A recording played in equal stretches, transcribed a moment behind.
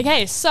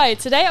Okay, so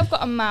today I've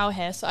got Amal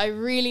here, so I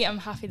really am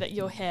happy that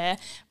you're here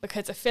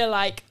because I feel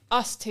like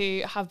us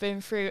two have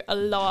been through a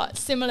lot,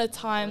 similar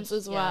times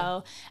as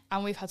well,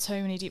 and we've had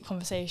so many deep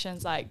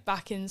conversations, like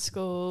back in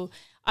school.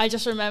 I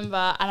just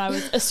remember, and I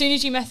was, as soon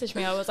as you messaged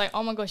me, I was like,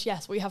 oh my gosh,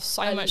 yes, we have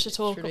so much to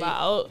talk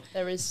about.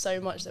 There is so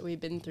much that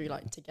we've been through,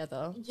 like,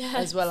 together,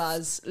 as well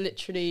as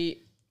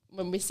literally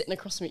when we're sitting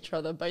across from each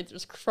other, both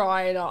just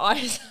crying our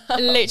eyes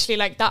out. Literally,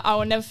 like that, I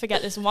will never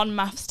forget this one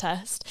maths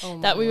test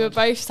that we were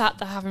both sat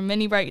there having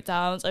mini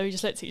breakdowns, and we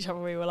just looked at each other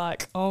and we were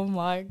like, oh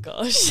my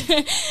gosh.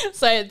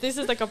 So this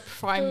is like a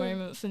prime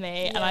moment for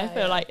me, and I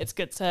feel like it's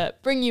good to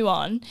bring you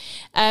on.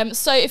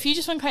 So if you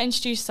just want to kind of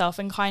introduce yourself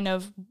and kind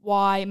of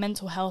why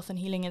mental health and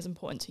healing is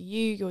important to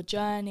you, your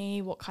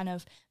journey, what kind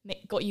of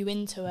got you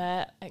into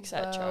it,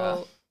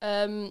 etc.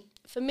 Well,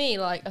 for me,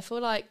 like, I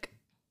feel like,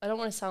 I don't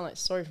want to sound like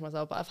sorry for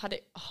myself, but I've had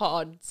it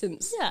hard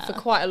since for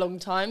quite a long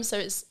time. So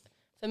it's,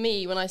 for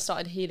me, when I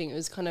started healing, it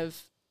was kind of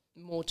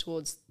more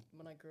towards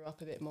when I grew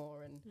up a bit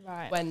more, and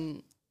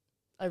when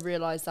I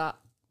realised that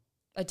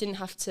I didn't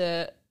have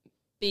to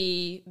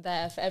be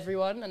there for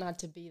everyone and I had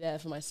to be there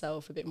for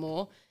myself a bit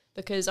more.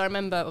 Because I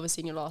remember,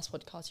 obviously, in your last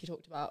podcast, you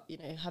talked about, you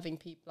know, having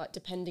people, like,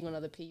 depending on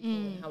other people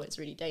and how it's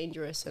really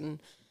dangerous. And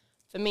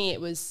for me,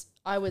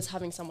 I was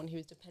having someone who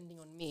was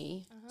depending on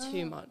me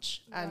too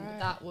much.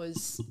 And that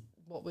was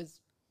what was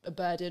a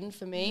burden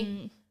for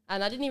me.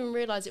 And I didn't even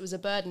realise it was a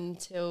burden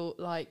until,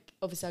 like,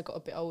 obviously I got a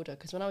bit older,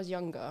 because when I was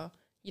younger,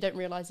 you don't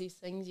realise these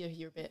things,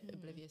 you're a bit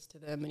oblivious to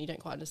them and you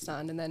don't quite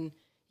understand, and then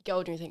you get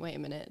older and you think, wait a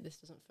minute, this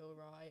doesn't feel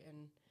right,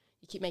 and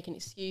you keep making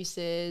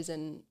excuses,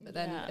 but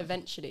then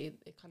eventually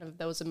it kind of,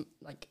 there was a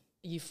like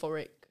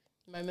euphoric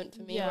moment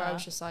for me where I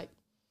was just like,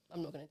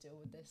 I'm not going to deal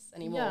with this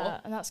anymore. Yeah,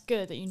 and that's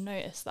good that you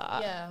noticed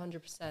that. Yeah,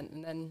 100%.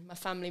 And then my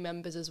family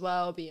members as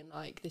well being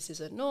like, this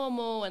isn't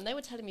normal. And they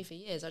were telling me for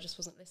years, I just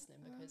wasn't listening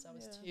because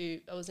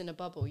I was in a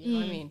bubble, you know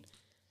what I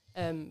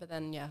mean? But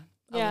then,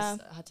 I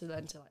had to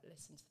learn to, like,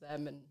 listen to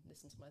them and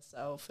listen to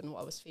myself and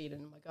what I was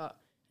feeling in my gut.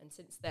 And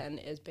since then,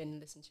 it has been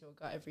listen to your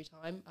gut every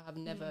time. I have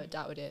never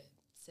doubted it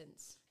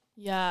since.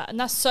 Yeah, and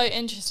that's so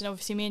interesting.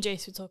 Obviously, me and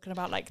Jace were talking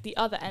about, like, the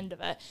other end of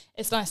it.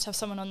 It's nice to have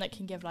someone on that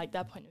can give, like,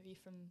 their point of view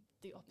from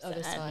the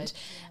opposite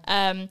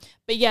end.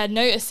 But yeah,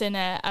 noticing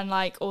it and,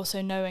 like,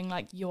 also knowing,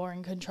 like, you're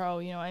in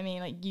control, you know what I mean?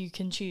 Like, you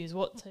can choose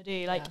what to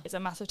do. Like, it's a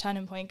massive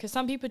turning point, because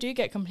some people do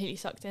get completely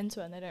sucked into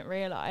it and they don't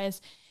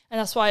realise. And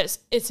that's why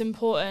it's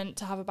important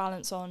to have a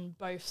balance on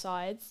both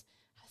sides.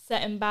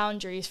 Setting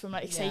boundaries from,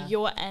 like, say,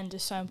 your end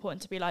is so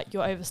important to be like,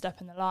 you're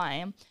overstepping the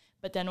line.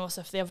 But then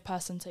also for the other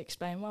person to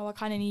explain, well, I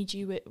kind of need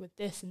you with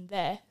this and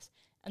this,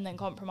 and then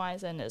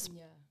compromising is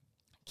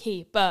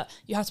key. But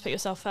you have to put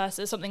yourself first.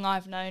 It's something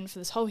I've known for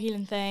this whole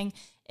healing thing,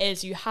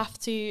 is you're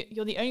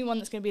the only one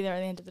that's going to be there at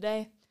the end of the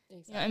day.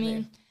 Exactly. You know what I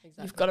mean?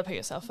 Exactly. You've got to put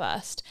yourself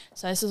first.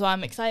 So this is why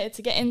I'm excited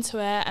to get into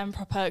it and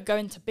go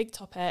into big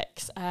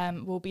topics.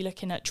 We'll be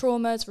looking at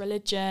traumas,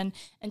 religion,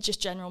 and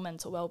just general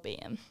mental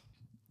well-being.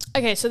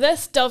 Okay, so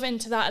let's delve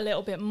into that a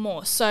little bit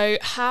more. So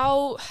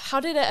how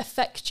did it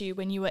affect you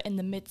when you were in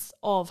the midst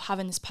of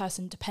having this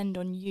person depend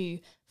on you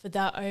for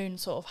their own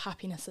sort of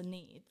happiness and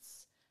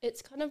needs?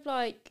 It's kind of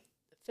like,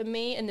 for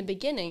me in the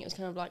beginning, it was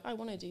kind of like, I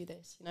want to do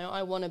this, you know,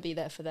 I want to be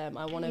there for them.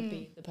 I want to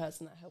be the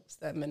person that helps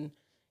them, and,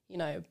 you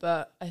know,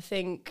 but I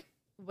think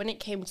when it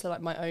came to,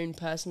 like, my own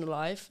personal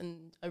life,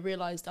 and I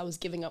realised I was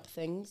giving up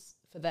things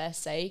for their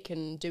sake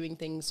and doing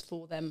things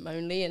for them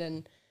only, and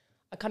then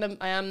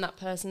I am that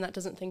person that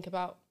doesn't think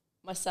about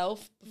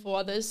myself before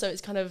others. So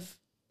it's kind of,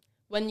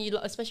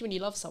 especially when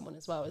you love someone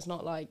as well, it's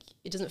not like,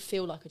 it doesn't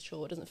feel like a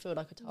chore, it doesn't feel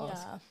like a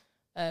task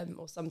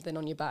or something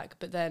on your back.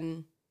 But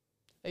then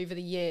over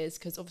the years,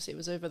 because obviously it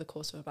was over the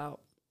course of about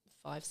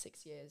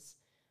 5-6 years,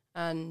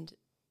 and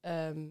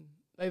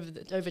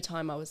over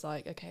time I was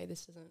like, okay,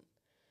 it's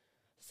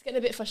getting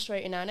a bit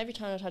frustrating now, and every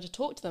time I tried to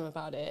talk to them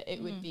about it,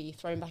 it would be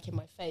thrown back in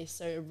my face.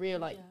 So a real,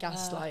 like,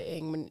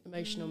 gaslighting,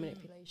 emotional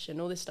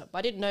manipulation, all this stuff. But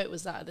I didn't know it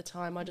was that at the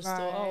time. I just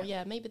thought, oh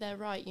yeah, maybe they're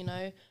right, you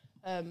know.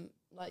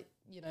 Like,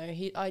 you know,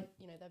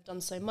 they've done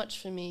so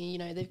much for me, you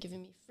know, they've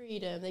given me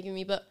freedom,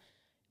 but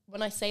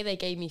when I say they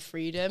gave me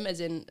freedom,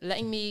 as in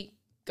letting me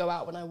go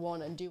out when I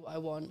want and do what I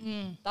want,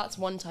 that's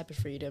one type of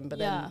freedom. But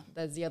then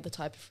there's the other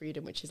type of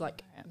freedom, which is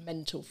like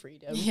mental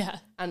freedom. Yeah.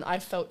 And I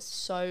felt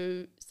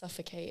so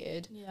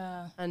suffocated.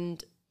 Yeah.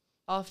 And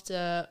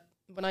after,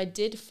 when I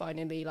did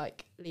finally,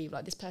 like, leave,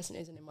 like, this person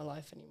isn't in my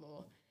life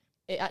anymore,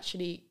 it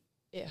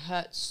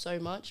hurts so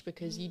much,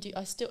 because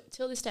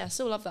till this day, I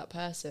still love that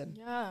person.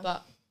 Yeah.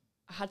 But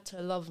I had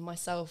to love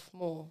myself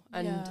more.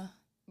 And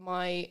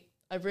I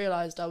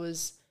realised I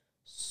was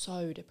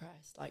so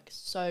depressed, like,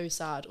 so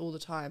sad all the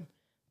time.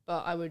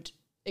 But I would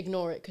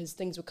ignore it because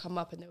things would come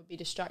up and there would be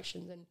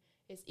distractions, and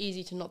it's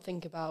easy to not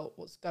think about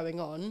what's going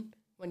on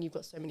when you've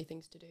got so many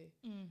things to do.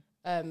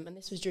 And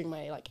this was during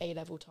my, like,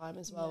 A-level time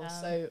as well.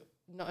 So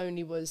not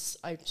only was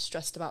I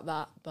stressed about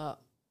that, but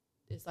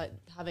it's like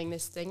having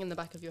this thing in the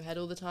back of your head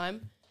all the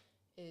time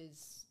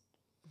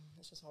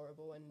it's just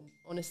horrible. And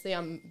honestly,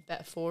 I'm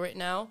better for it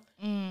now.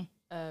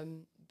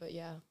 But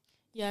yeah.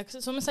 Yeah, because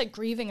it's almost like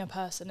grieving a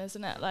person,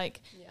 isn't it?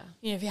 Like,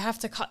 you know, if you have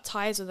to cut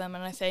ties with them,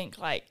 and I think,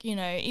 like, you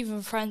know, even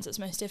with friends it's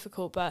most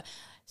difficult, but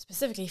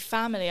specifically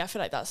family, I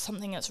feel like that's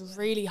something that's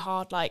really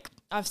hard. Like,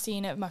 I've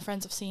seen it, my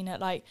friends have seen it,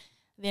 like,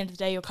 at the end of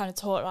the day, you're kind of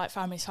taught, like,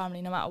 family's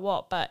family no matter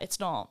what, but it's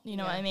not, you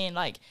know what I mean?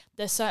 Like,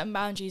 there's certain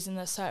boundaries and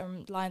there's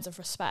certain lines of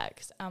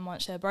respect, and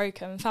once they're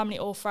broken, family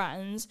or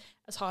friends,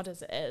 as hard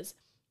as it is,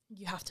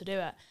 you have to do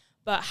it.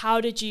 But how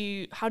did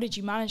you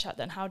manage that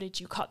then? How did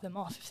you cut them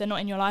off? If they're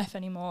not in your life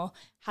anymore,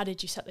 how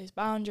did you set those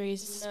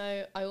boundaries? You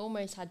know, I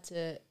almost had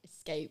to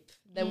escape.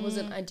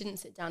 I didn't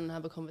sit down and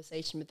have a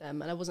conversation with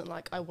them, and I wasn't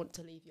like, I want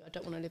to leave you, I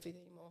don't want to live with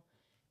you anymore.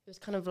 It was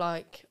kind of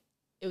like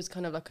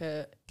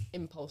a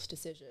impulse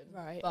decision.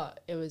 Right. But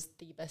it was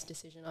the best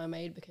decision I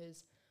made,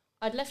 because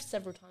I'd left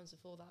several times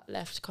before that.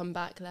 Left, come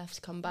back.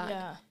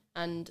 Yeah.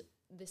 And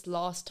this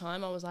last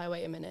time I was like,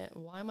 wait a minute,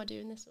 why am I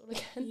doing this all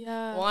again?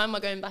 Yeah. Why am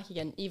I going back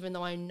again? Even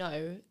though I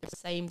know the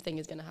same thing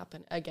is going to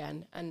happen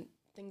again, and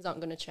things aren't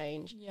going to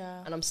change.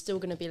 Yeah. And I'm still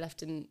going to be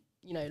left in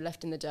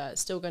the dirt,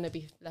 still going to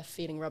be left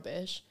feeling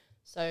rubbish.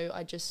 So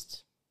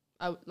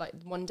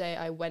one day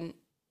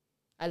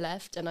I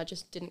left and I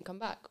just didn't come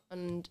back.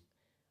 And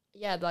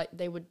yeah, like,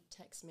 they would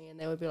text me and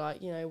they would be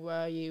like, you know,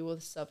 where are you, all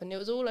this stuff. And it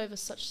was all over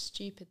such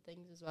stupid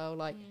things as well,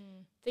 like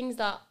things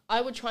that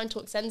I would try and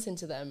talk sense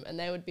into them, and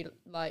they would be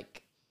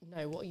like,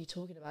 no, what are you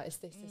talking about? It's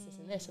this, this,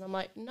 and this. And I'm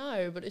like,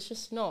 no, but it's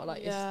just not.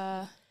 Like,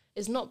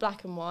 it's not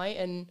black and white.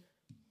 And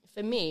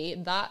for me,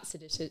 that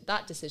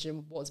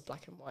decision was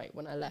black and white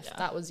when I left. Yeah.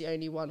 That was the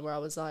only one where I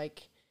was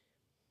like,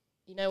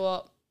 you know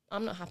what?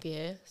 I'm not happy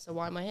here, so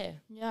why am I here?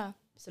 Yeah.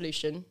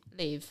 Solution,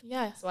 leave.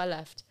 Yeah. So I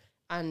left,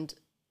 and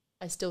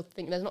I still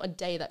think there's not a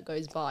day that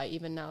goes by,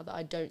 even now, that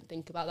I don't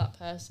think about that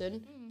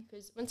person.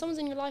 Because when someone's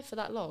in your life for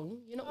that long,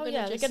 you're not going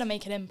to they're going to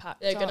make an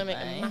impact. They're going to make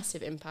a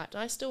massive impact.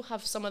 And I still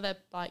have some of their,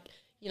 like,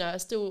 you know, I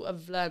still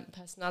have learnt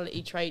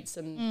personality traits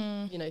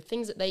and, you know,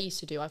 things that they used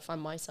to do, I find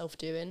myself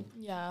doing.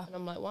 Yeah. And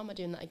I'm like, why am I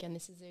doing that again?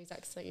 This is the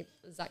exact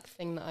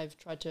thing that I've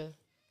tried to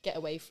get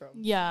away from.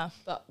 Yeah.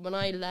 But when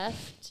I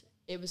left,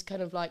 it was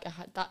kind of like, I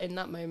had that in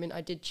that moment,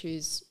 I did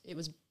choose, it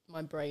was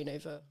my brain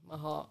over my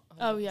heart. 100%.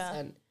 Oh,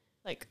 yeah.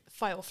 Like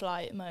fight or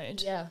flight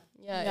mode. Yeah.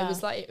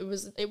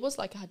 It was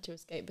like I had to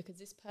escape, because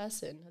this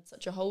person had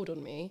such a hold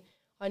on me.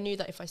 I knew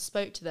that if I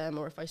spoke to them,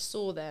 or if I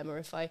saw them, or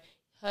if I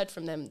heard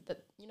from them,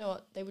 that, you know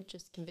what, they would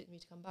just convince me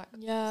to come back.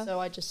 Yeah. So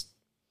I just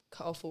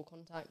cut off all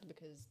contact,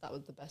 because that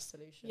was the best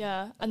solution.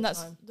 Yeah, and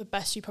that's the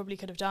best you probably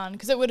could have done,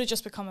 because it would have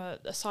just become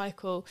a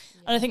cycle.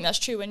 Yeah. And I think that's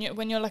true when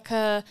you're like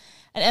an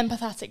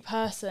empathetic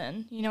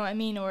person, you know what I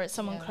mean, or it's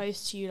someone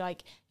close to you,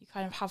 like you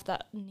kind of have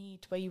that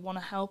need where you want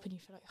to help, and you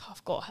feel like,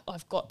 oh,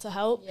 I've got to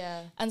help.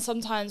 Yeah. And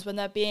sometimes when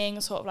they're being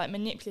sort of like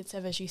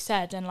manipulative, as you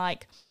said, and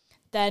like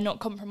they're not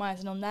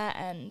compromising on their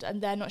end, and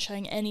they're not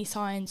showing any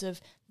signs of,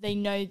 they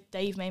know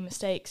they've made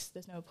mistakes,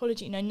 there's no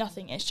apology, no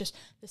nothing, it's just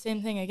the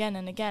same thing again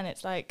and again.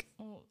 It's like,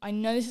 oh, I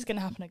know this is going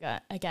to happen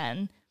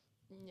again.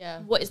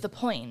 Yeah. What is the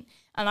point?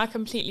 And I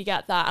completely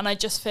get that. And I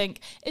just think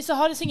it's the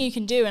hardest thing you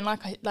can do. And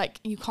like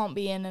you can't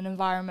be in an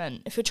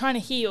environment, if you're trying to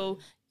heal,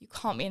 you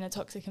can't be in a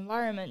toxic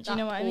environment. Do you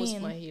know what I mean? That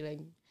paused my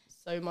healing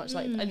so much.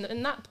 Like, and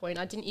in that point,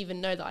 I didn't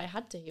even know that I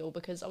had to heal,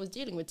 because I was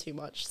dealing with too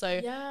much. So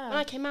when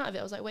I came out of it,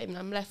 I was like, wait a minute,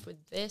 I'm left with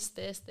this,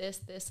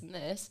 and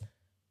this.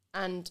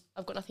 And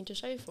I've got nothing to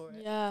show for it.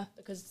 Yeah.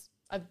 Because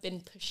I've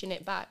been pushing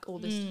it back all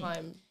this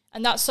time.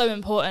 And that's so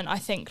important, I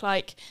think,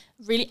 like,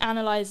 really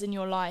analysing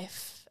your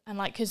life. And,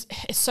 like, because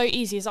it's so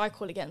easy, as I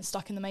call it, getting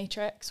stuck in the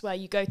matrix, where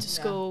you go to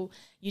school,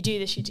 you do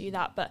this, you do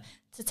that. But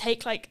to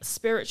take, like,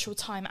 spiritual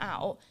time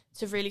out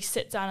to really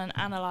sit down and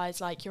analyse,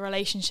 like, your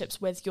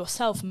relationships with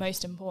yourself,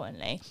 most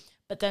importantly.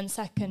 But then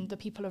second, the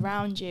people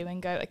around you,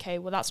 and go, okay,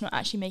 well, that's not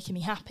actually making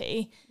me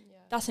happy.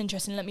 That's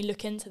interesting, let me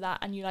look into that.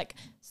 And you like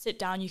sit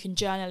down, you can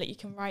journal it, you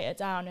can write it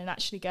down, and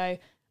actually go,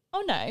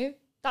 oh no,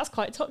 that's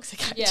quite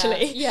toxic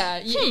actually.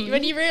 Yeah.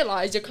 When you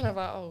realise, you're kind of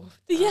like, oh,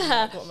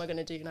 what am I going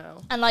to do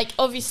now? And like,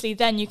 obviously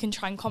then you can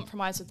try and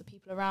compromise with the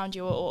people around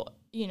you, or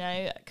you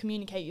know,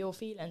 communicate your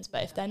feelings.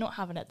 But if they're not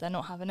having it, they're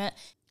not having it.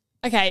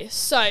 Okay,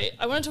 so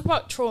I want to talk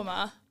about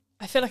trauma.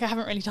 I feel like I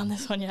haven't really done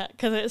this one yet,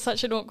 because it's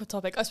such an awkward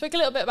topic. I spoke a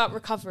little bit about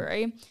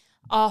recovery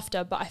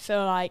after, but I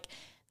feel like,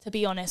 to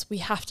be honest, we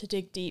have to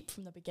dig deep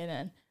from the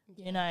beginning,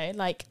 you know,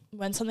 like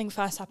when something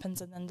first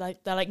happens, and then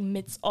like they're like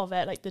midst of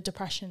it, like the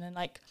depression and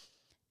like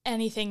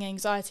anything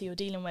anxiety you're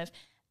dealing with,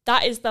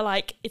 that is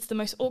it's the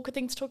most awkward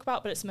thing to talk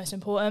about, but it's the most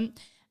important.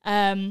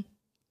 And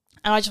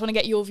I just want to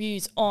get your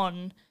views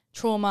on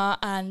trauma,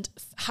 and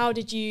how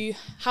would you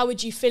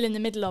feel in the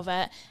middle of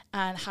it,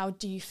 and how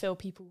do you feel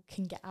people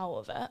can get out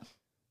of it?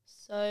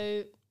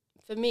 So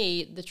for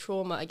me, the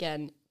trauma,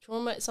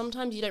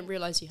 sometimes you don't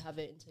realise you have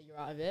it until you're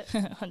out of it.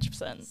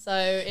 100%. So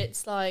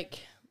it's like,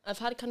 I've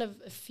had kind of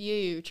a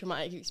few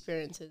traumatic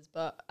experiences,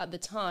 but at the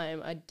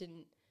time it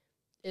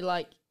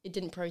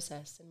didn't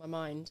process in my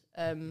mind.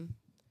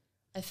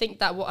 I think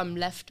that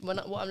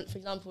for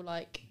example,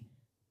 like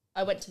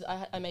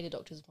I made a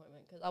doctor's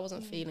appointment because I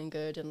wasn't feeling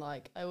good, and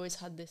like I always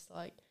had these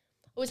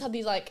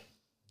like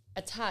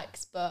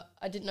attacks, but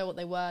I didn't know what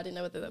they were. I didn't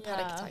know whether they were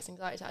panic attacks,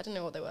 anxiety attacks. I didn't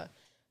know what they were.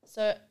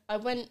 So I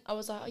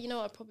was like, oh, you know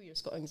what, I probably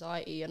just got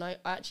anxiety. And I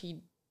actually,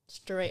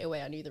 straight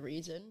away, I knew the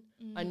reason.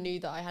 I knew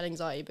that I had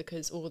anxiety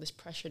because all this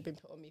pressure had been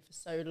put on me for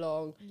so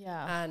long.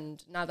 Yeah.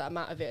 And now that I'm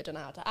out of it, I don't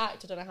know how to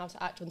act. I don't know how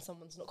to act when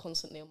someone's not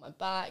constantly on my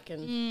back.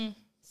 And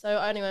so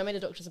anyway, I made a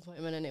doctor's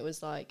appointment, and it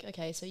was like,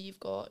 okay, so you've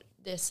got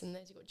this and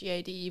this, you've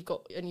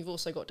got GAD, and you've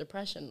also got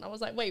depression. I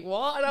was like, wait,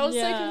 what? And I was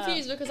so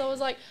confused because I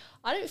was like,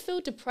 I don't feel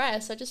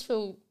depressed. I just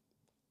feel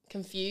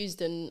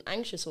confused and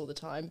anxious all the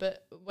time.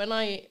 But when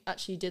I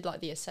actually did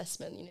like the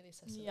assessment, the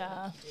assessment that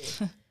I had to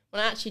do,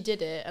 when I actually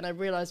did it and I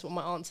realised what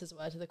my answers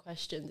were to the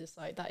questions, it's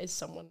like,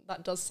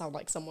 that does sound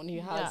like someone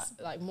who has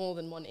like more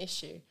than one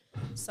issue.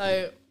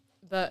 So,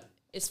 but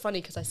it's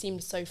funny because I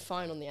seemed so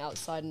fine on the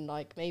outside, and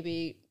like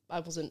maybe I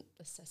wasn't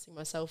assessing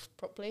myself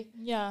properly.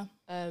 Yeah.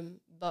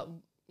 But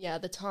yeah,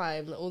 at the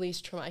time, all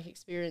these traumatic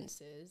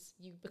experiences,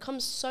 you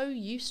become so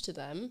used to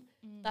them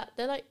that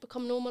they're like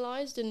become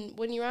normalised, and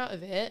when you're out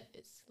of it,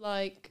 it's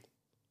like,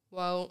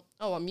 well,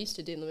 oh, I'm used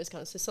to dealing with this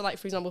kind of stuff. So like,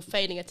 for example,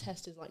 failing a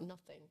test is like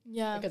nothing.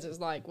 Yeah. Because it's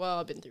like, well,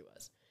 I've been through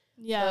worse.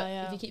 Yeah,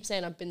 but if you keep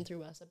saying I've been through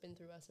worse,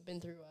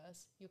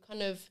 you're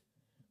kind of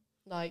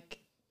like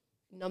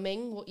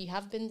numbing what you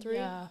have been through.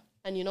 Yeah.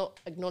 And you're not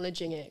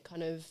acknowledging it,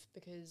 kind of,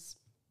 because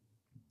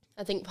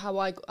I think how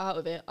I got out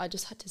of it, I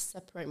just had to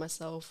separate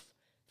myself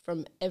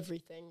from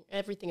everything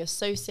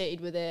associated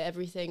with it,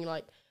 everything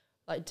like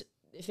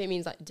if it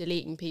means like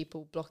deleting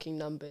people, blocking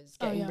numbers,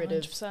 getting rid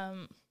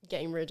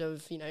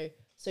of,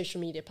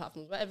 social media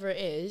platforms, whatever it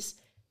is,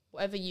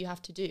 whatever you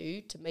have to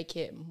do to make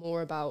it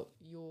more about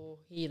your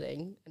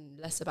healing and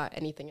less about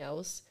anything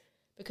else.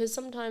 Because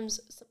sometimes,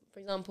 for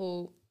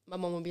example, my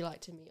mum would be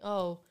like to me,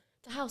 oh,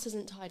 the house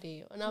isn't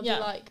tidy. And I'll be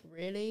like,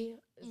 really?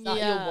 Is that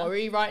your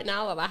worry right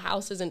now, that the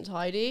house isn't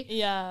tidy?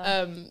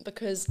 Yeah.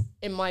 Because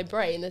in my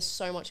brain, there's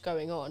so much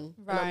going on.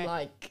 Right. And I'm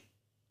like,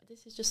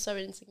 this is just so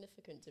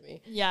insignificant to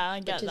me. Yeah, I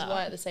get that. Which is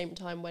why at the same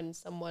time, when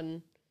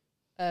someone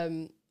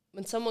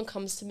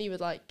comes to me with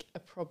like a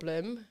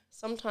problem,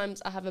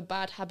 sometimes I have a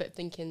bad habit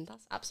thinking,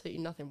 that's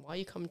absolutely nothing. Why are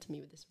you coming to me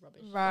with this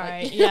rubbish?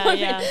 Right. Like,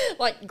 yeah.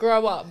 Like,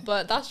 grow up.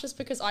 But that's just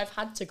because I've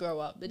had to grow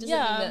up. It doesn't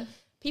mean that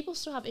people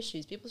still have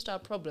issues, people still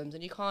have problems,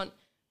 and you can't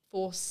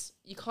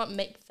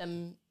make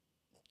them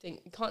think.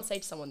 You can't say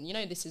to someone,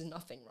 this is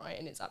nothing, right?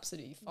 And it's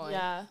absolutely fine.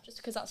 Yeah. Just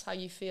because that's how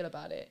you feel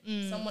about it.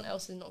 Someone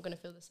else is not going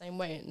to feel the same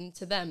way. And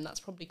to them, that's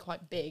probably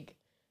quite big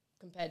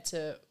compared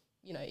to,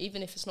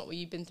 even if it's not what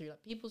you've been through.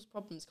 Like, people's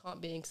problems can't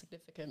be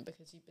insignificant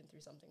because you've been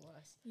through something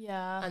worse.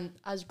 Yeah. And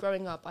as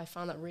growing up, I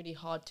found that really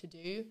hard to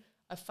do.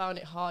 I found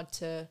it hard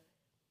to,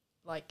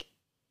 like,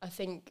 I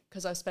think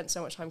because I've spent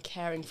so much time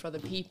caring for other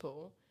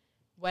people,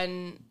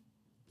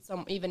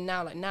 even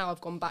now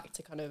I've gone back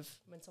to kind of,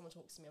 when someone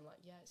talks to me, I'm like,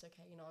 yeah, it's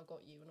okay, I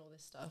got you and all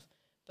this stuff.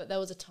 But there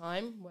was a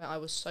time where I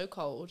was so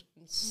cold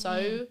and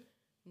so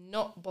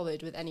not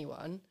bothered with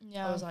anyone.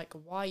 Yeah. I was like,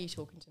 why are you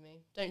talking to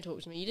me? Don't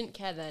talk to me. You didn't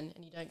care then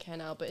and you don't care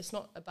now. But it's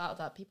not about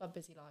that. People have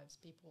busy lives.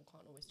 People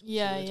can't always talk to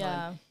you all the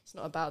time. It's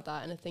not about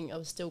that. And I think I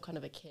was still kind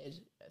of a kid.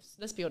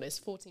 Let's be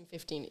honest, 14,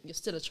 15, you're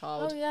still a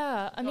child. Oh,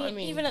 yeah. I mean,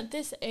 even at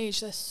this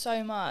age, there's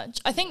so much.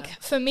 I think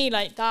for me,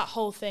 like, that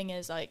whole thing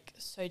is, like,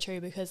 so true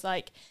because,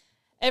 like,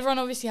 everyone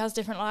obviously has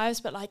different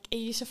lives, but, like, it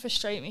used to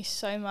frustrate me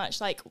so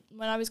much. Like,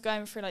 when I was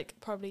going through, like,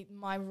 probably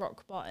my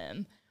rock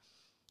bottom,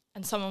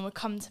 and someone would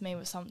come to me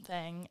with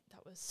something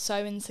that was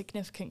so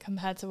insignificant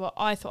compared to what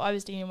I thought I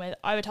was dealing with,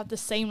 I would have the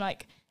same,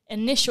 like,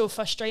 initial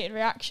frustrated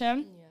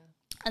reaction. Yeah.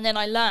 And then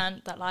I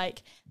learned that,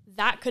 like,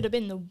 that could have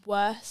been the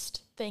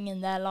worst thing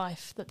in their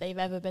life that they've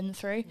ever been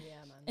through. Yeah,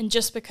 man. And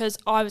just because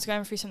I was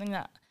going through something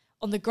that,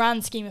 on the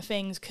grand scheme of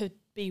things, could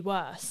be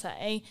worse,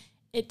 say,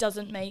 it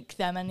doesn't make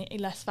them any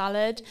less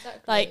valid.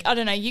 Exactly. Like, I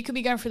don't know, you could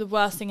be going through the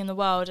worst thing in the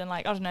world and,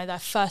 like, I don't know, their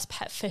first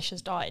pet fish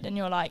has died and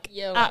you're, like,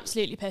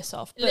 absolutely pissed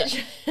off.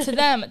 But to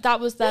them, that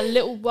was their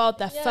little world,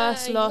 their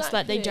first loss,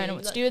 like, they don't know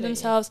what to do with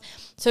themselves.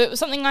 So it was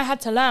something I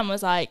had to learn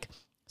was, like,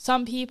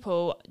 some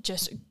people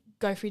just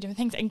go through different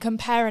things, and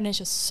comparing is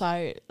just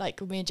so,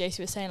 like me and JC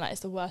were saying, like,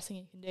 it's the worst thing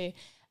you can do.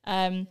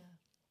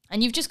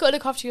 And you've just got to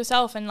look after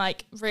yourself and,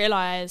 like,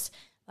 realise,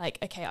 like,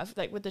 okay, I've,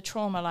 like, with the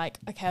trauma, like,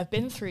 okay, I've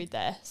been through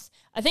this.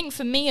 I think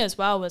for me as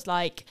well was,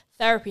 like,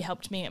 therapy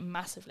helped me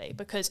massively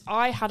because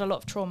I had a lot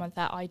of trauma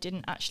that I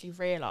didn't actually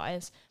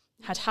realise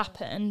had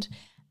happened.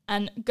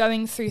 And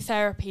going through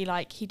therapy,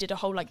 like, he did a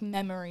whole, like,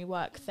 memory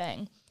work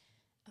thing.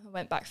 I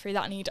went back through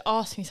that and he'd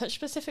asked me such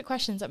specific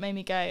questions that made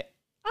me go,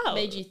 oh,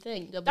 made you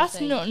think.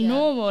 That's not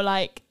normal.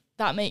 Like,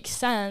 that makes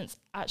sense.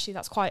 Actually,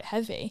 that's quite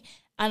heavy.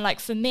 And,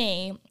 like, for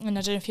me, and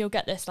I don't know if you'll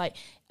get this, like,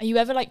 are you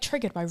ever, like,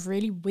 triggered by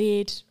really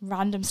weird,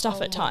 random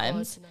stuff at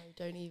times? God,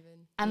 no, don't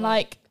even. And,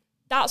 like,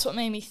 that's what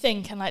made me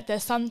think. And, like,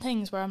 there's some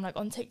things where I'm, like,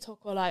 on TikTok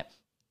or, like,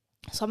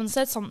 someone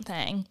said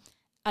something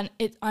and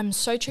I'm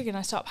so triggered and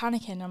I start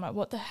panicking. And I'm like,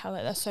 what the hell?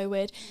 Like, that's so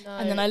weird. No,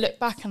 and then I look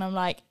back and I'm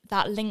like,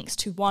 that links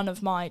to one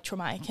of my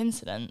traumatic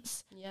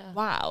incidents. Yeah.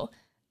 Wow.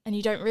 And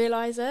you don't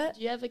realise it.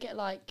 Do you ever get,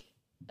 like,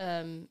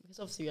 because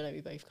obviously,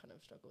 we both kind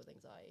of struggle with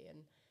anxiety. And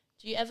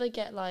do you ever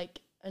get, like,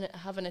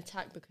 have an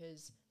attack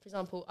because, for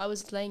example, I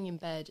was laying in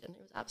bed and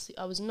it was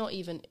absolutely, I was not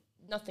even,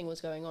 nothing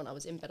was going on. I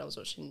was in bed, I was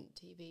watching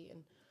TV,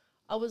 and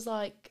I was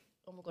like,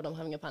 oh my God, I'm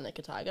having a panic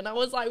attack. And I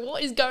was like,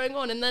 what is going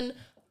on? And then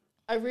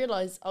I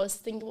realised I was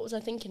thinking, what was I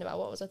thinking about?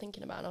 And I was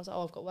like,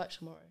 oh, I've got work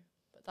tomorrow.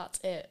 But that's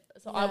it.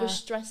 So I was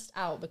stressed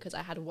out because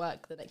I had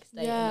work the next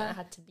day and I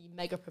had to be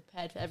mega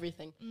prepared for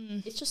everything.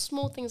 It's just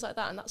small things like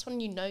that. And that's when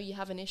you know you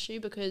have an issue,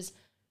 because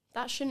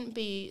that shouldn't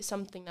be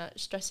something that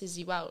stresses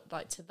you out,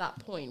 like, to that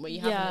point where you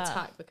have an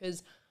attack.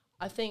 Because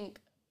I think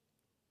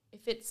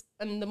if it's,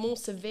 and the more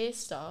severe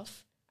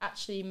stuff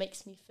actually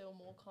makes me feel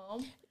more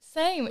calm.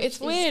 Same. It's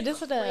weird,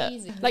 isn't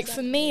it? Like,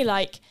 for me,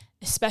 like,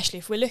 especially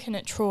if we're looking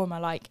at trauma,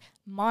 like,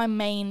 my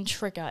main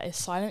trigger is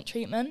silent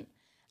treatment.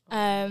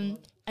 And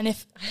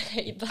if I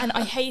hate that. And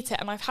I hate it.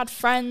 And I've had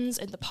friends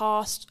in the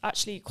past,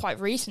 actually quite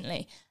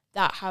recently,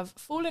 that have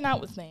fallen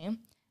out with me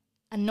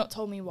and not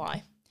told me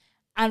why.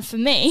 And for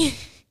me,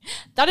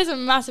 that is a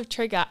massive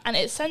trigger, and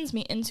it sends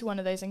me into one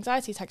of those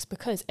anxiety attacks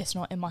because it's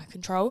not in my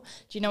control.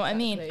 Do you know what I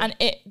mean? And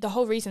the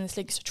whole reason this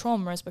links to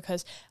trauma is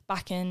because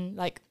back in,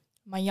 like,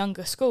 my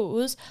younger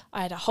schools,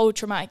 I had a whole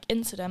traumatic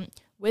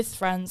incident with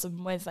friends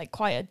and with, like,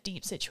 quite a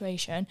deep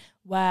situation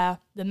where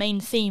the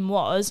main theme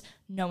was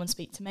no one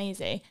speak to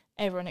Maisy,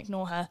 everyone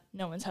ignore her,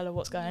 no one tell her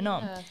what's going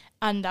on.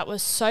 And that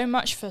was so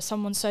much for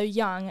someone so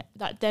young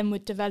that then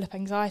would develop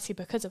anxiety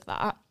because of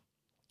that.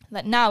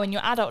 Like, now in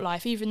your adult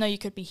life, even though you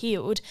could be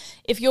healed,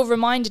 if you're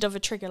reminded of a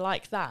trigger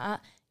like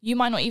that, you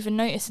might not even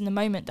notice in the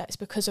moment that it's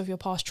because of your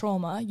past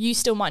trauma. You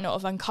still might not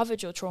have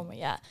uncovered your trauma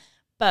yet.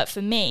 But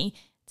for me,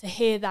 to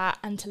hear that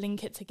and to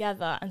link it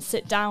together and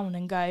sit down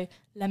and go,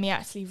 let me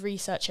actually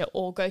research it,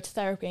 or go to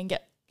therapy and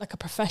get, like, a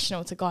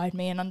professional to guide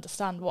me and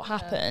understand what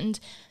happened,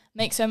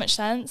 makes so much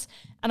sense.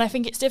 And I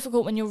think it's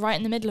difficult when you're right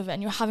in the middle of it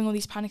and you're having all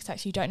these panic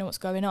attacks, you don't know what's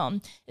going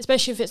on,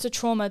 especially if it's a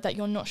trauma that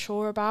you're not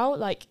sure about.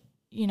 Like,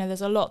 you know,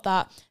 there's a lot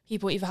that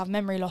people either have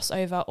memory loss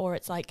over, or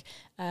it's like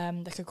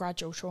a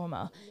gradual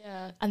trauma.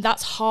 And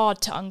that's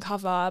hard to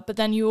uncover. But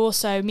then you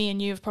also, me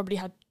and you have probably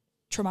had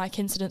traumatic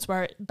incidents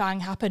where it bang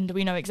happened,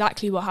 we know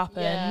exactly what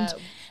happened.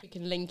 We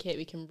can link it,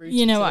 we can root it.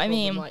 You know what I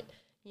mean? Like,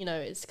 you know,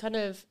 it's kind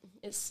of,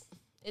 it's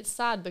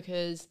sad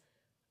because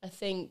I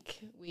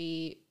think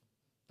we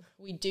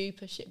do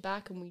push it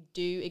back and we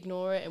do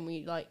ignore it, and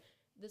we, like,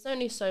 there's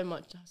only so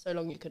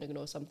long you can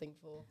ignore something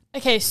for.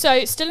 Okay,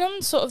 so still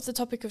on sort of the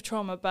topic of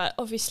trauma, but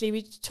obviously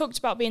we talked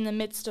about being in the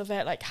midst of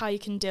it, like how you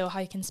can deal,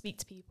 how you can speak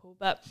to people,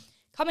 but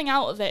coming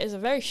out of it is a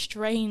very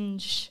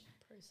strange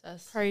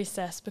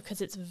process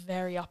because it's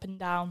very up and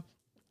down,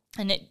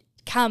 and it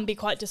can be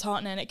quite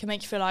disheartening. It can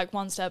make you feel like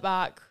one step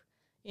back,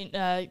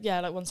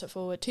 like one step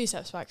forward, two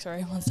steps back,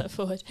 one step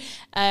forward.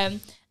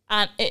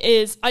 And it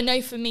is, I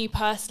know for me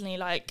personally,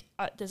 like,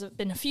 there's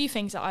been a few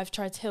things that I've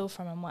tried to heal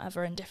from and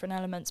whatever in different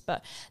elements,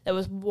 but there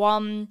was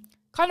one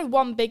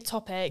big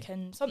topic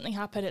and something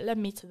happened, it led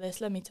me to this,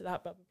 led me to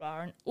that, blah, blah,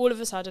 blah. And all of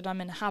a sudden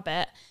I'm in a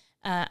habit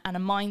and a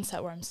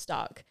mindset where I'm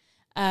stuck.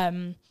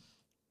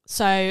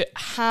 So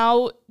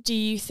how do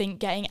you think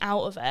getting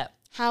out of it,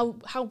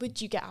 how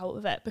would you get out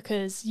of it?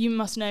 Because you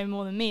must know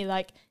more than me,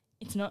 like,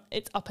 it's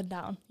up and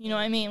down. You know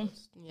what I mean?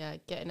 Yeah,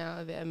 getting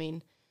out of it. I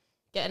mean,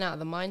 getting out of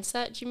the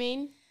mindset, do you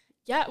mean?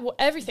 Yeah, well,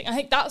 everything. I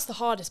think that's the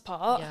hardest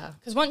part. Yeah.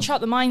 Because once you're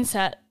out the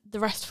mindset, the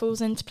rest falls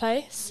into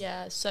place.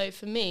 Yeah, so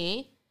for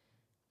me,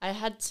 I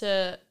had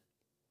to,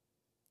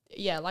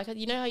 like,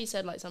 you know how you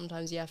said, like,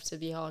 sometimes you have to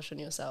be harsh on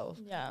yourself?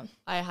 Yeah.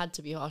 I had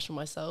to be harsh on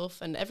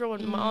myself. And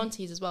everyone, my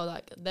aunties as well,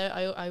 like,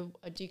 I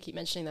do keep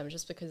mentioning them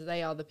just because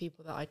they are the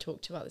people that I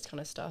talk to about this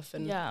kind of stuff.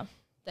 And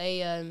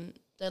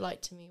they're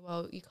like to me,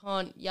 well,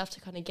 you have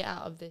to kind of get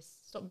out of this.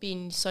 Stop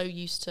being so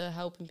used to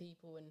helping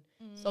people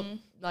and stop,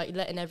 like,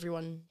 letting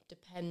everyone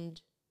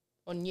depend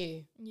on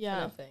you. Yeah.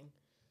 Kind of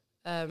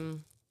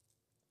thing.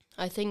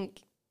 I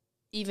think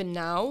even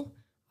now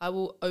I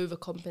will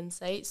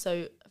overcompensate.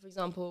 So, for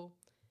example,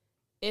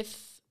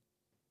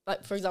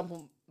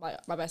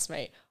 my best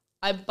mate,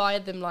 I buy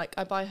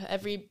her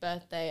every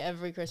birthday,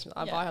 every Christmas,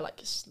 I buy her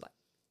like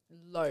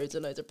loads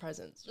and loads of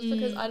presents just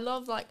because I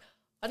love, like,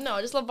 I don't know,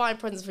 I just love buying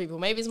presents for people.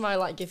 Maybe it's my,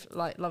 like, gift,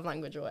 like, love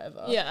language or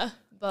whatever. Yeah.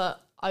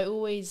 But I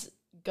always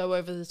go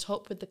over the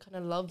top with the kind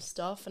of love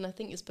stuff, and I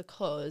think it's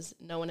because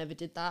no one ever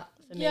did that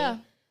for me.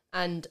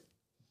 And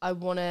I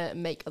want to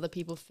make other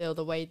people feel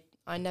the way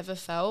I never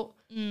felt.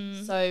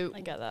 So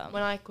I get that.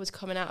 When I was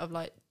coming out of,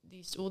 like,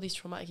 all these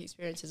traumatic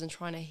experiences and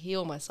trying to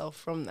heal myself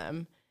from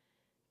them,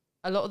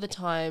 a lot of the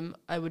time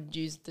I would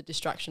use the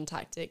distraction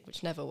tactic,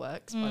 which never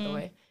works, by the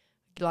way.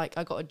 Like,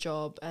 I got a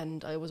job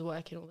and I was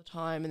working all the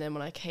time, and then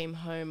when I came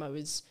home I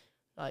was,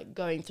 like,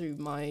 going through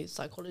my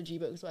psychology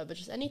books, whatever,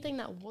 just anything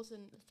that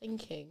wasn't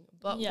thinking.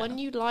 But when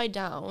you lie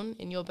down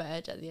in your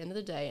bed at the end of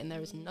the day and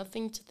there is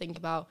nothing to think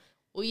about,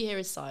 all you hear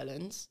is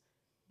silence,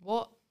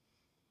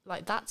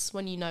 that's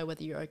when you know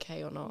whether you're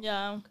okay or not.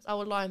 Yeah. Because I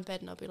would lie in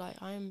bed and I'd be like,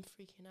 I am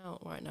freaking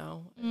out right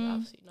now.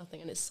 Absolutely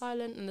nothing. And it's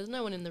silent and there's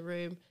no one in the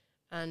room.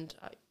 And,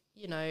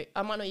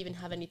 I might not even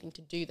have anything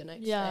to do the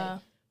next day.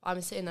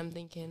 I'm sitting there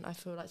thinking, I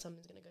feel like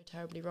something's going to go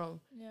terribly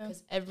wrong. Yeah.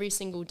 Because every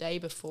single day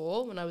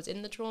before, when I was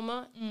in the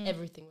trauma,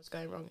 everything was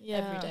going wrong. Yeah.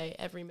 Every day,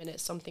 every minute,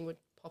 something would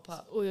pop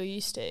up. All you're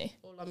used to.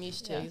 All I'm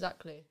used to,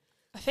 exactly.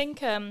 I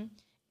think,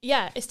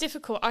 it's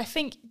difficult. I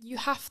think you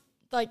have,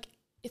 like,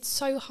 it's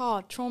so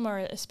hard.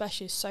 Trauma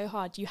especially is so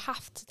hard. You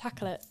have to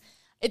tackle it.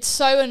 It's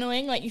so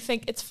annoying. Like, you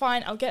think, it's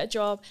fine, I'll get a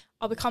job,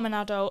 I'll become an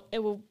adult,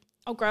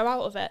 I'll grow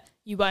out of it.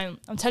 You won't.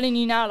 I'm telling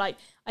you now, like,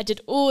 I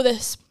did all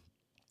this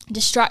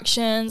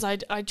distractions.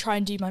 I'd try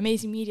and do my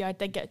Maisy media, I'd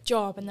then get a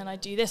job, and then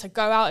I'd do this, I'd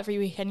go out every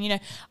weekend, you know,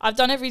 I've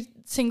done every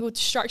single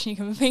distraction you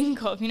can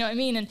think of, you know what I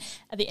mean? And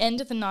at the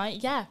end of the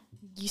night,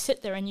 you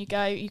sit there and you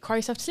cry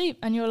yourself to sleep,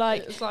 and you're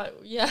like, it's like,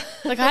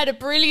 like, I had a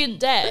brilliant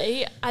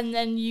day, and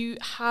then you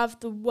have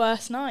the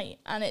worst night,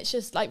 and it's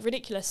just like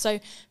ridiculous. So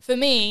for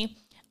me,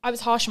 I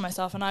was harsh on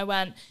myself, and I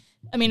went,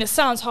 I mean, it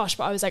sounds harsh,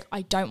 but I was like,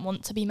 I don't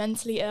want to be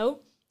mentally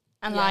ill.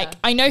 And like,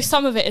 I know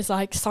some of it is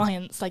like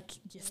science, like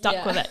you're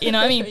stuck with it, you know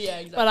what I mean? Yeah,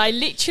 exactly. But I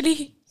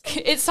literally,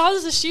 it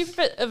sounds the stupidest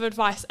bit of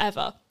advice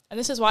ever. And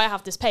this is why I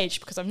have this page,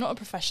 because I'm not a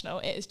professional.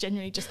 It is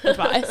genuinely just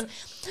advice.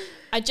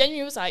 I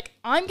genuinely was like,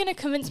 I'm going to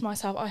convince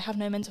myself I have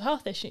no mental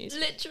health issues.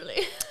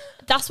 Literally.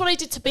 That's what I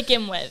did to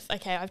begin with.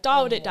 Okay, I've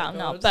dialed it down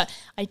now. But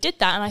I did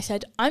that, and I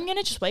said, I'm going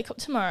to just wake up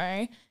tomorrow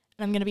and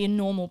I'm going to be a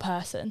normal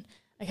person.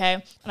 Okay,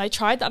 and I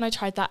tried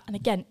that, and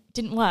again, it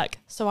didn't work.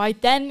 So I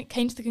then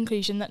came to the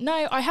conclusion that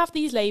no, I have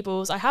these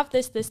labels, I have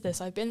this,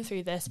 I've been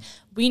through this.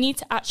 We need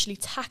to actually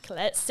tackle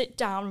it, sit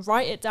down,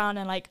 write it down,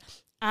 and like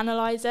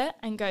analyze it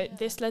and go,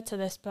 this led to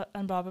this,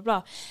 and blah, blah,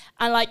 blah.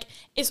 And like,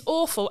 it's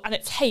awful, and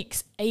it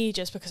takes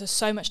ages because there's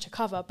so much to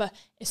cover, but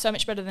it's so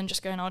much better than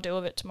just going, I'll deal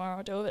with it tomorrow.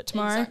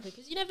 Exactly,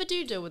 because you never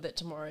do deal with it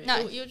tomorrow.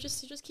 No. You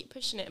just keep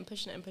pushing it and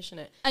pushing it and pushing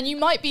it. And you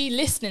might be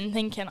listening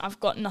thinking, I've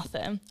got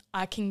nothing.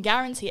 I can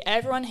guarantee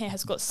everyone here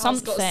has got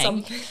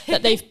something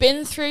that they've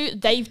been through,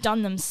 they've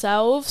done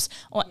themselves,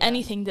 or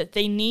anything that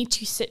they need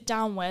to sit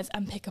down with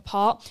and pick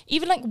apart.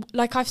 Even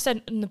like I've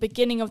said in the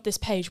beginning of this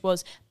page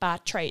was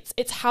bad traits.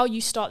 It's how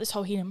you start this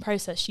whole healing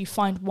process. You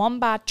find one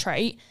bad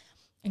trait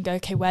and go,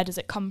 okay, where does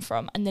it come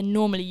from? And then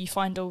normally you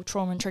find all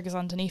trauma and triggers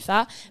underneath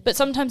that. But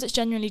sometimes it's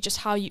genuinely just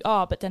how you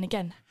are. But then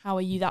again, how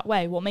are you that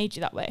way? What made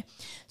you that way?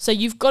 So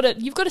you've got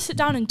to sit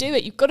down and do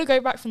it. You've got to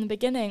go back from the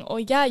beginning, or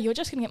you're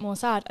just going to get more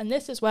sad. And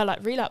this is where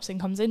like relapsing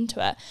comes into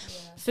it.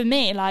 Yeah. For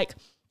me, like,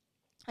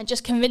 I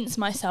just convinced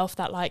myself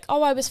that like,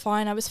 oh, I was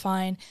fine.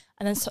 And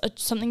then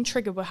something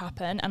trigger would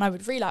happen, and I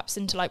would relapse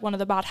into like one of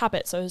the bad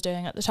habits I was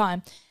doing at the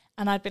time.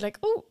 And I'd be like,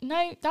 oh,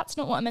 no, that's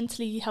not what a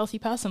mentally healthy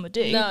person would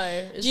do. No,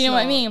 it's do you know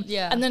what I mean?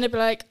 Yeah. And then I'd be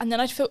like, and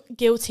then I'd feel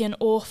guilty and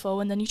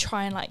awful. And then you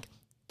try and like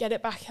get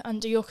it back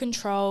under your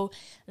control.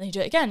 And then you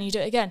do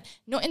it again.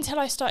 Not until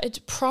I started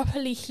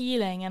properly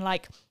healing and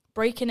like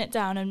breaking it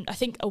down. And I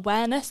think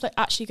awareness, like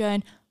actually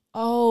going,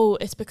 oh,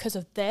 it's because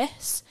of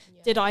this.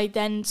 Yeah. Did I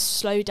then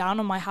slow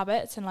down on my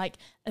habits and like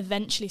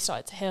eventually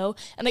started to heal?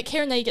 And like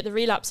here and there you get the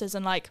relapses,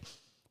 and like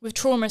with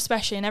trauma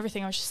especially and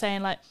everything, I was just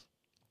saying like,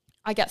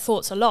 I get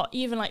thoughts a lot,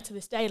 even like to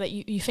this day, like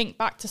you think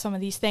back to some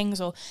of these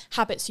things or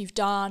habits you've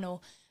done or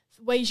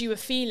ways you were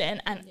feeling,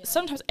 and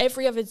sometimes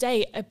every other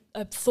day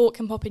a thought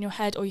can pop in your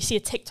head, or you see a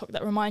TikTok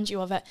that reminds you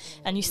of it,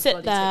 and you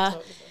sit there,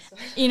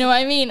 you know what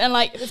I mean? And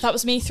like, if that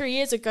was me 3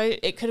 years ago,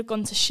 it could have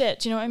gone to shit,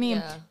 do you know what I mean?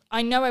 Yeah.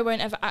 I know I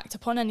won't ever act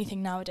upon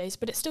anything nowadays,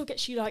 but it still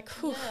gets you like,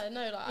 whew, yeah,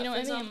 no, like, you know for what I mean?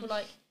 example,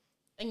 like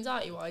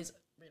anxiety-wise,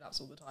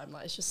 relapse all the time.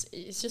 Like it's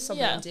just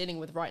something I'm dealing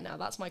with right now.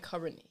 That's my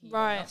current healing.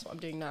 Right. That's what I'm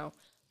doing now.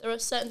 There are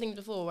certain things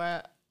before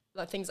where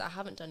like things that I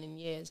haven't done in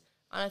years,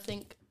 and I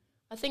think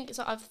it's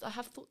like I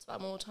have thoughts about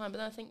them all the time, but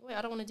then I think, wait,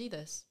 I don't want to do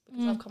this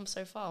because I've come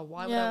so far.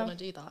 Why would I want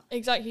to do that?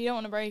 Exactly, you don't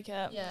want to break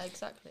it. Yeah,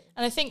 exactly.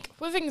 And I think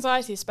with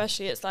anxiety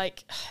especially, it's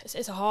like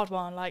it's a hard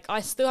one. Like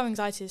I still have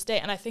anxiety to this day,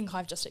 and I think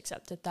I've just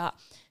accepted that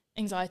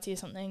anxiety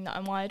is something that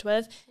I'm wired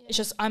with. Yeah. It's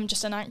just I'm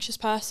just an anxious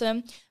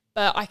person,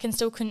 but I can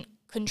still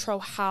control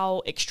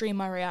how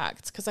extreme I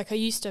react, because like I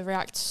used to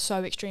react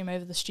so extreme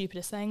over the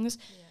stupidest things.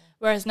 Yeah.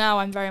 Whereas now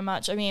I'm very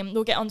much, I mean,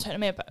 we'll get onto it in a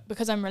minute, but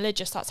because I'm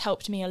religious, that's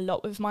helped me a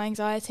lot with my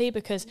anxiety,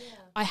 because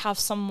I have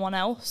someone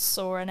else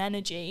or an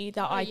energy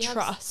that I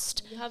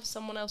trust. You have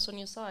someone else on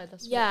your side.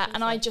 That's what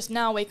and I just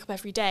now wake up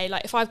every day.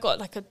 Like if I've got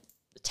like a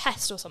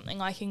test or something,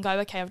 I can go,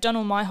 okay, I've done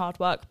all my hard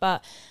work,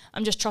 but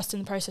I'm just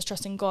trusting the process,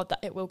 trusting God that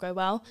it will go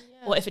well.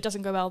 Yeah. Or if it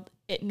doesn't go well,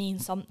 it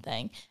means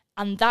something.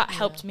 And that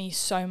helped me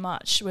so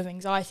much with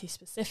anxiety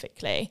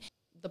specifically.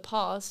 The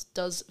past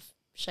does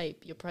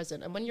shape your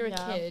present. And when you're a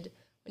kid,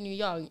 when you're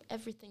young,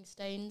 everything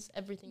stays,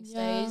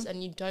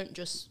 and you don't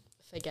just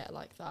forget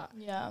like that.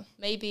 Yeah.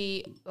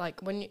 Maybe like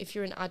if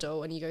you're an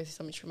adult and you go through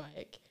something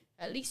traumatic,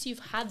 at least you've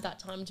had that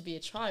time to be a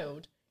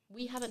child.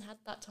 We haven't had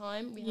that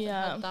time. We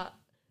haven't had that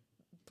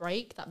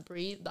break, that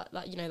breathe,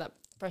 that you know, that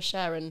fresh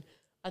air. And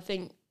I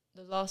think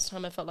the last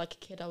time I felt like a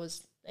kid, I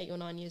was 8 or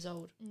 9 years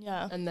old.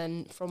 Yeah. And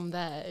then from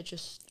there, it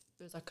was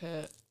like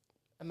a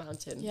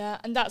mountain. Yeah,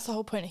 and that's the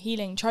whole point of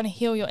healing, trying to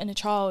heal your inner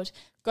child.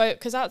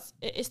 Because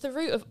it's the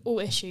root of all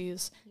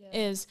issues,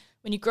 is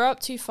when you grow up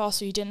too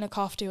fast or you didn't look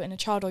after your inner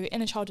child, or your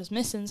inner child is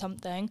missing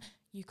something,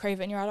 you crave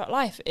it in your adult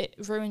life. It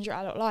ruins your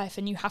adult life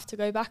and you have to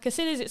go back. As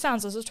silly as it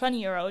sounds, as a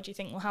 20-year-old, you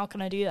think, well, how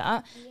can I do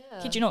that?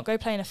 Kid you not, go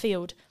play in a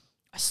field.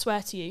 I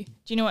swear to you. Do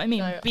you know what I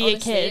mean? No, Be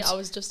honestly, a kid. I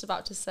was just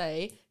about to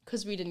say,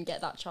 because we didn't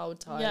get that child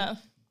time. Yeah.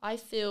 I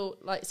feel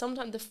like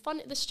sometimes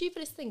the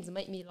stupidest things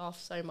make me laugh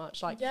so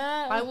much. Like,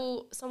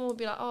 someone will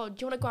be like, oh, do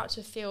you want to go out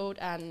to a field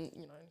and,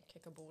 you know,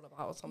 kick a ball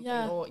about or something?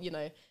 Yeah. Or, you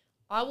know,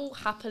 I will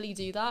happily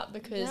do that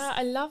because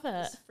I love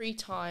it. It's free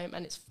time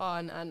and it's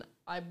fun and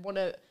I want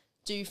to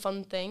do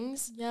fun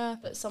things. Yeah.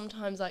 But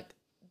sometimes, like,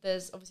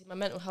 there's obviously my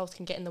mental health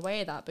can get in the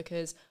way of that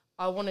because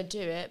I want to do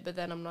it, but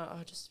then I'm like,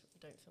 I just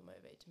don't feel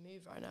motivated to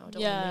move right now. I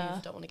don't want to move.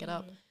 I don't want to get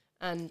up.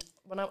 And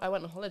when I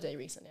went on holiday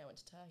recently, I went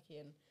to Turkey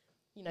and,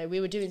 you know, we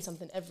were doing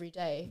something every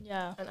day.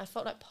 Yeah. And I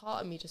felt like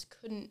part of me just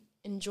couldn't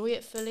enjoy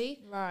it fully.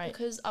 Right.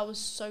 Because I was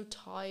so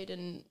tired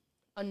and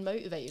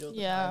unmotivated all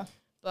the time.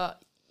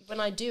 But when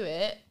I do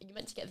it, you're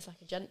meant to get this like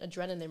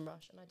adrenaline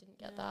rush and I didn't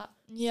get that.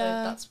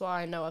 Yeah. So that's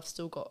why I know I've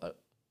still got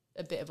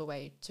a bit of a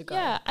way to go.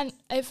 Yeah, and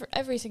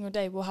every single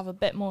day we'll have a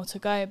bit more to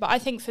go. But I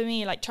think for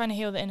me, like trying to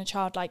heal the inner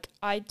child, like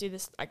I do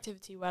this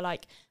activity where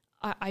like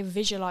I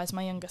visualize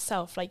my younger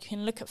self. Like you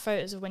can look at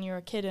photos of when you're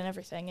a kid and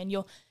everything and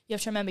you have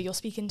to remember you're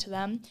speaking to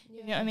them.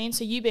 You know what I mean?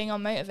 So you being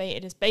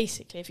unmotivated is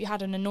basically if you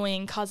had an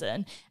annoying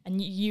cousin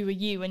and you were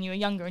you when you were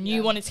younger and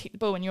you wanted to kick the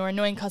ball and your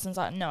annoying cousin's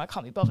like, no, I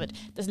can't be bothered.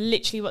 That's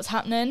literally what's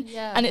happening.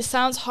 Yeah. And it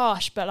sounds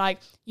harsh, but like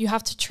you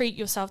have to treat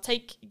yourself,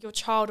 take your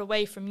child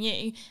away from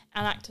you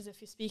and act as if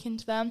you're speaking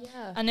to them.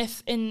 Yeah. And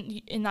if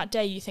in that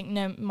day you think,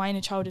 no, my inner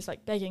child is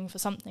like begging for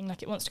something,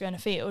 like it wants to go in a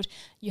field,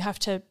 you have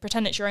to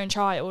pretend it's your own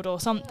child or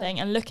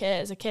something and look at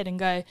it as a kid and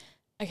go,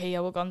 okay,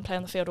 yeah, we'll go and play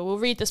on the field or we'll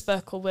read this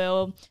book or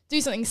we'll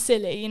do something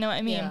silly, you know what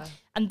I mean? Yeah.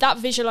 And that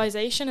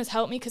visualization has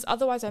helped me because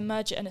otherwise I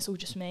merge it and it's all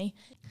just me.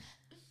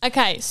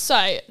 Okay,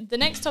 so the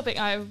next topic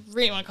I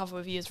really want to cover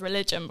with you is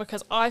religion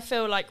because I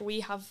feel like we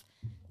have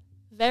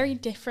very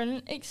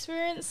different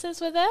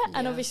experiences with it.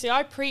 And obviously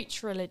I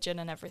preach religion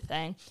and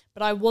everything,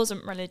 but I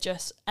wasn't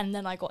religious and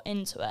then I got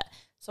into it.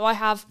 So I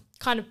have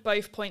kind of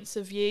both points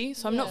of view.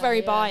 So I'm not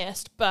very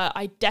biased, but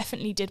I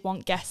definitely did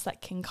want guests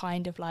that can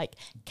kind of like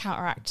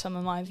counteract some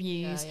of my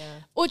views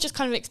or just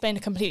kind of explain a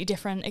completely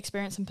different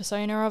experience and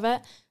persona of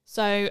it.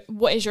 So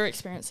what is your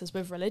experiences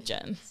with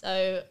religion?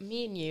 So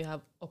me and you have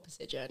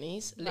opposite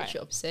journeys, literally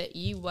opposite.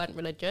 You weren't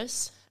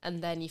religious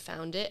and then you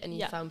found it and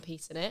you found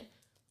peace in it.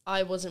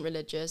 I wasn't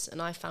religious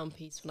and I found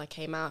peace when I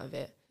came out of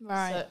it.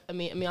 Right. So I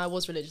mean I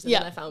was religious and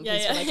then I found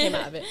peace when I came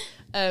out of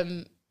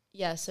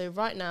it. So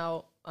right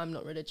now I'm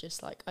not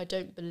religious. Like I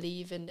don't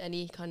believe in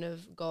any kind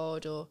of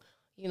God or,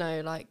 you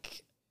know,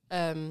 like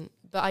but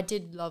I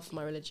did love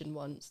my religion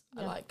once.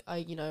 Yeah.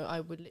 I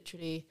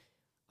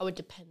would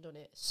depend on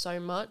it so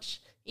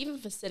much, even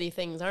for silly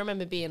things. I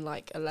remember being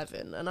like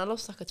 11 and I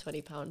lost like a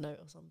 £20 note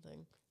or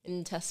something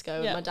in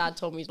Tesco and my dad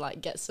told me to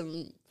like get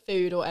some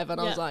food or whatever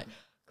and I was like,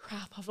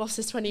 crap, I've lost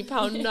this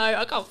 £20 note.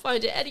 I can't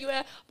find it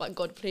anywhere. But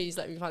God, please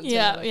let me find it.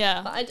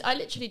 But I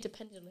literally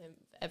depended on him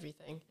for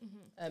everything,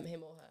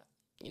 him or her.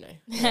 You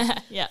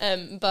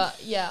know, but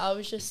yeah, I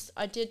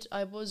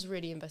was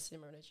really invested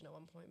in my religion at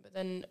one point, but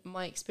then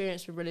my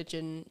experience with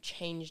religion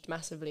changed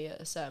massively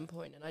at a certain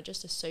point, and I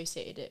just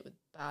associated it with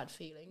bad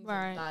feelings,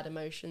 and bad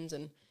emotions,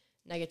 and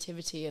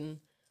negativity, and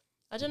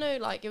I don't know,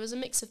 like it was a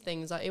mix of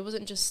things. Like it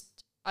wasn't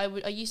just I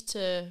used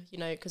to, you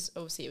know, because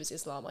obviously it was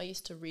Islam. I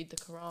used to read the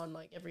Quran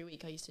like every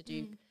week. I used to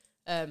do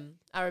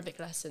Arabic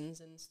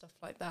lessons and stuff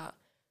like that,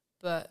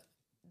 but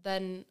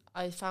then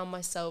I found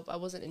myself I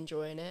wasn't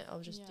enjoying it. I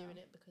was just doing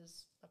it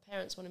because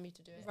parents wanted me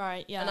to do it.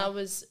 Right, yeah. And I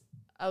was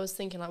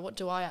thinking, like, what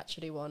do I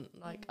actually want?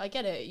 Like, I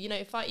get it. You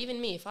know, for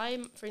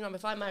example,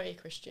 if I marry a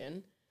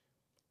Christian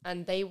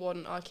and they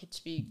want our kid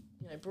to be,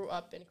 you know, brought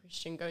up in a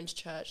Christian, going to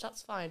church,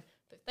 that's fine.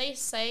 But if they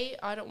say,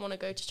 I don't want to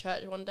go to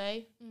church one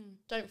day,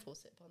 don't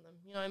force it upon them.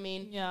 You know what I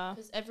mean? Yeah.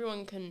 Because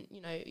everyone can,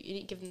 you know, you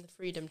need to give them the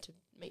freedom to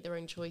make their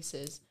own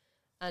choices.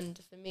 And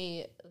for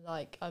me,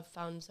 like, I've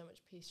found so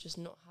much peace just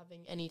not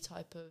having any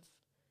type of,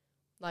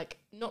 like,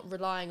 not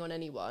relying on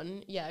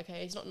anyone. Yeah,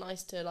 okay, it's not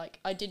nice to, like,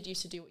 I did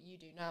used to do what you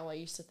do now. I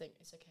used to think,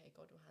 it's okay,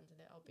 God will handle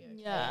it, I'll be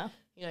okay. Yeah.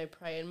 You know,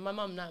 pray. And my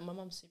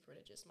mum's super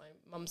religious. My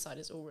mum's side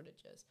is all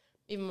religious.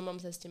 Even my mum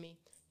says to me,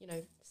 you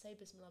know, say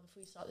Bismillah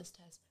before you start this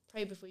test.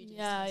 Pray before you do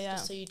this test,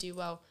 just so you do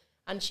well.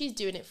 And she's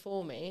doing it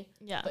for me,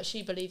 but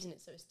she believes in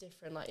it, so it's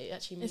different. Like, it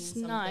actually means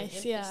something.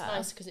 Nice, it's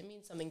nice because it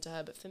means something to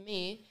her. But for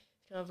me,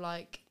 it's kind of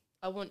like,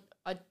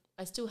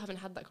 I still haven't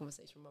had that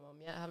conversation with my mum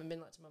yet. I haven't been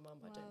like to my mum,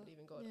 I don't believe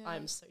in God.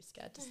 I'm so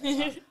scared to say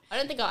that. I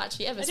don't think I'll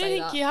actually ever say that. I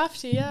don't think you have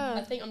to,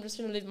 I think I'm just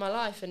going to live my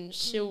life and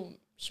she'll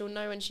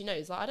know when she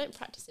knows. Like, I don't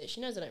practice it.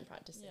 She knows I don't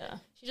practice it.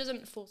 She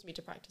doesn't force me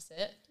to practice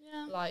it.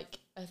 Yeah. Like,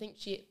 I think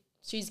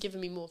she's given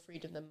me more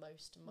freedom than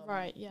most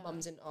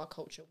mums in our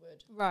culture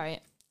would.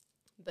 Right.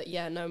 But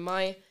yeah, no,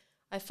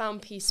 I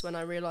found peace when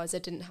I realised I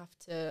didn't have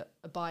to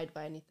abide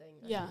by anything.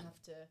 I didn't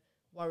have to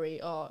worry,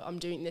 I'm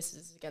doing this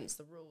is against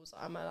the rules.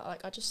 I'm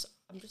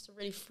just a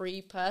really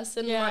free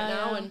person right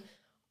now, and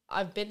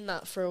I've been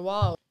that for a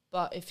while.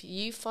 But if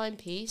you find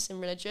peace in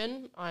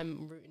religion,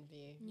 I'm rooting for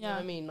you. You know what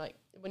I mean? Like,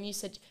 when you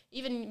said,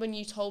 even when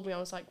you told me, I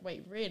was like,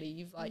 wait, really?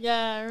 You've like,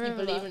 you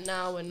believe it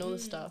now and all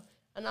this stuff.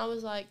 And I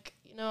was like,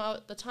 you know,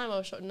 at the time I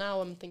was shocked.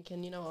 Now I'm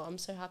thinking, you know what, I'm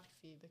so happy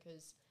for you,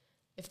 because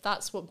if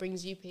that's what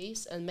brings you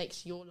peace and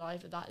makes your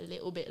life that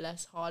little bit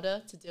less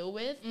harder to deal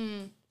with.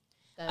 And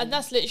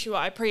that's literally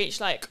what I preach.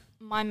 Like,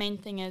 my main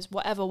thing is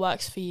whatever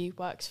works for you,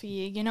 works for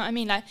you. You know what I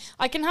mean? Like,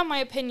 I can have my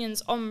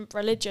opinions on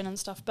religion and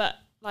stuff, but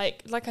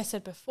like I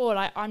said before,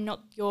 like, I'm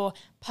not your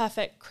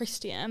perfect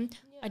Christian.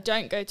 I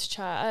don't go to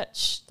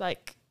church,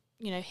 like,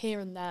 you know, here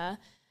and there.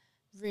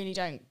 Really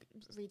don't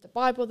read the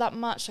Bible that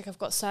much. Like, I've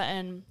got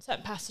certain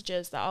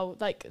passages that I'll,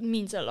 like,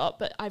 means a lot,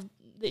 but I've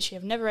literally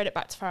have never read it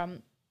back to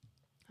front.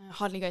 I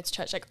hardly go to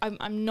church. Like,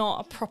 I'm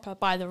not a proper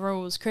by the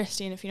rules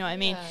Christian, if you know what I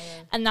mean.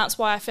 And that's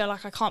why I feel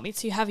like I can't be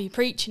too heavy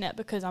preaching it,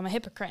 because I'm a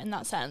hypocrite in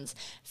that sense.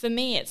 For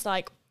me, it's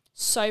like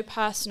so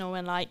personal,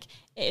 and like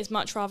it is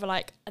much rather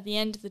like at the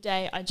end of the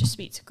day, I just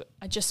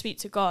speak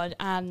to God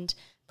and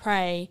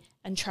pray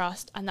and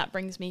trust, and that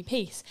brings me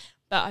peace.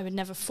 But I would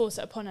never force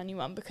it upon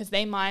anyone, because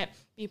they might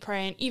be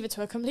praying either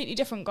to a completely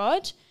different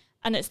God,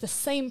 and it's the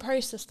same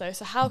process though.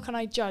 So how can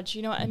I judge?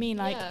 You know what I mean?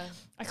 Like,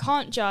 I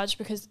can't judge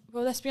because,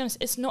 well, let's be honest,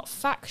 it's not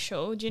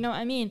factual. Do you know what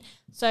I mean?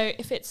 So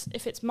if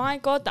it's my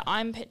God that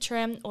I'm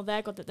picturing, or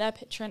their God that they're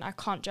picturing, I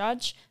can't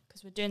judge,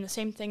 because we're doing the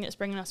same thing that's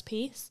bringing us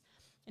peace.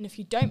 And if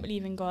you don't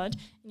believe in God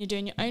and you're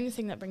doing your own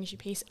thing that brings you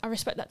peace, I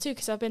respect that too,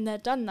 because I've been there,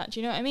 done that. Do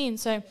you know what I mean?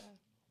 So,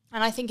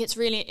 and I think it's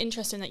really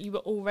interesting that you were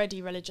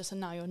already religious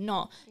and now you're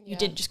not. You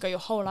didn't just go your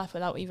whole life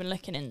without even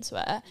looking into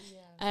it.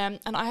 And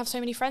I have so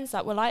many friends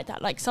that were like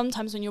that. Like,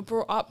 sometimes when you're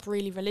brought up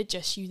really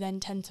religious, you then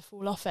tend to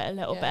fall off it a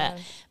little bit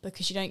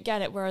because you don't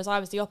get it. Whereas I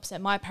was the opposite.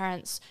 My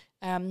parents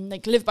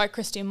like live by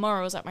Christian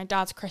morals. Like, my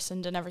dad's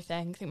christened and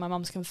everything. I think my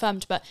mum's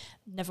confirmed, but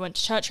never went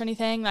to church or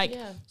anything. Like,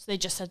 so they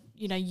just said,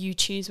 you know, you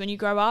choose when you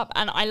grow up.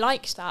 And I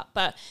liked that.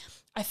 But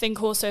I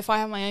think also if I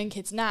have my own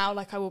kids now,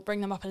 like, I will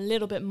bring them up a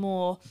little bit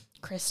more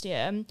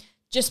Christian,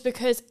 just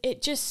because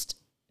it just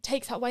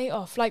takes that weight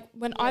off. Like,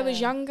 when I was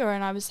younger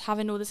and I was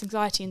having all this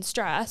anxiety and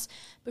stress,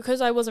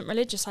 because I wasn't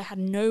religious, I had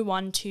no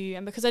one to,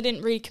 and because I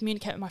didn't really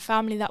communicate with my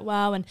family that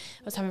well, and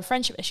I was having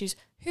friendship issues,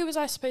 who was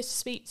I supposed to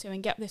speak to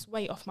and get this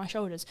weight off my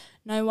shoulders?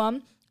 No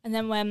one. And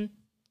then when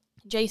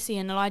JC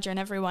and Elijah and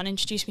everyone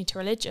introduced me to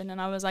religion, and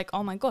I was like,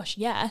 oh my gosh,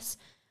 yes,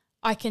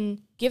 I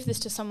can give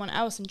this to someone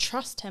else and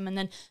trust him. And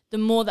then the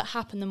more that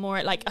happened, the more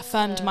it like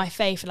affirmed my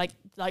faith, like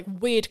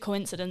weird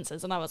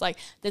coincidences. And I was like,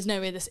 there's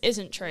no way this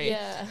isn't true.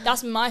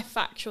 That's my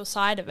factual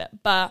side of it.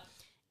 But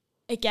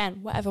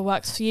again, whatever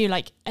works for you,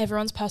 like,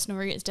 everyone's personal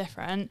route is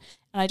different.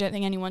 And I don't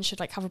think anyone should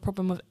like have a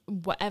problem with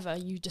whatever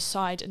you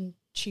decide and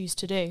choose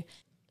to do.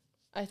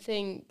 I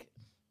think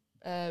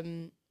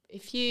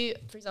if you,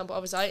 for example,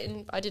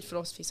 I did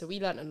philosophy, so we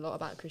learned a lot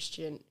about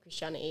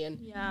Christianity, and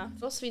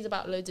philosophy is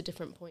about loads of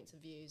different points of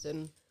views.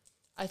 And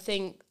I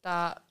think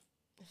that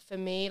for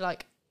me,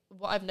 like,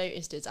 what I've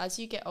noticed is as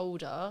you get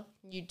older,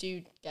 you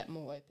do get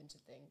more open to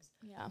things.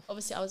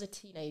 Obviously, I was a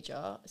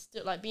teenager,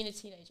 still, like, being a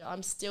teenager,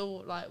 I'm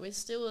still like, we're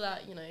still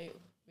that, you know,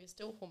 we're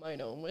still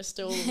hormonal, and we're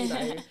still, you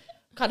know,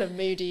 kind of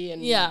moody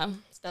and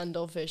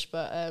standoffish,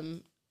 but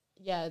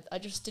I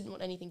just didn't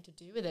want anything to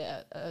do with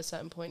it at a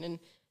certain point. And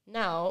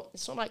now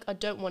it's not like I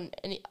don't want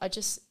any,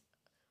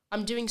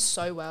 I'm doing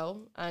so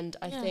well, and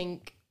I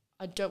think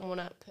I don't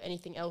want to put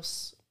anything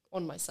else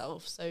on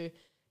myself. So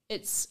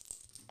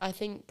I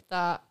think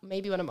that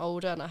maybe when I'm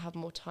older and I have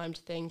more time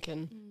to think,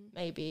 and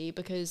maybe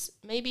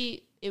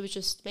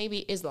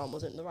Islam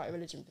wasn't the right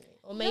religion for me,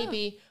 or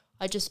maybe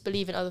I just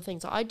believe in other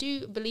things. I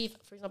do believe,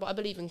 for example, I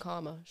believe in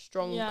karma,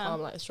 karma,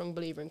 like a strong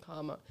believer in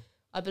karma.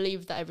 I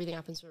believe that everything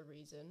happens for a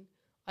reason.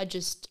 Like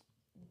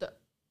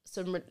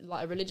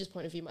a religious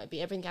point of view might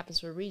be everything happens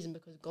for a reason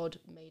because God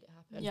made it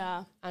happen.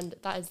 And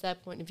that is their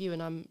point of view,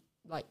 and I'm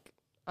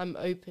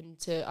open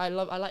to, I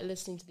like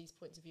listening to these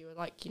points of view,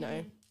 like, you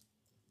know.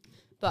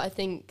 But I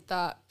think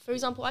that, for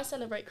example, I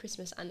celebrate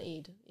Christmas and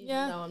Eid,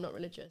 even though I'm not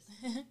religious.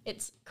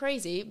 It's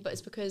crazy, but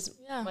it's because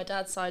my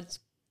dad's side's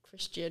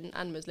Christian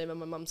and Muslim, and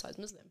my mum's side's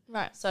Muslim.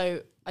 Right.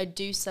 So I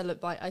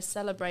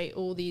celebrate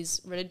all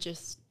these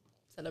religious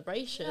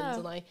celebrations,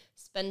 and I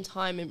spend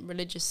time in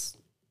religious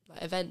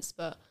events,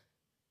 but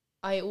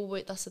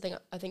that's the thing,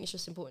 I think it's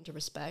just important to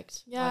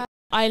respect.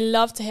 I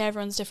love to hear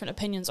everyone's different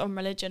opinions on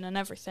religion and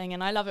everything,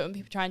 and I love it when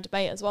people try and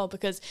debate as well,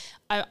 because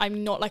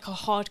I'm not like a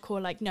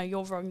hardcore, like, no,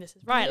 you're wrong, this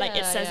is right, like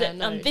it says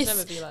it on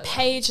this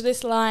page,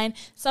 this line.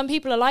 Some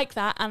people are like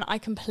that, and I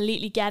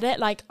completely get it.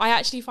 Like, I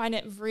actually find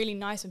it really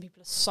nice when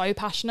people are so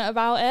passionate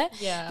about it,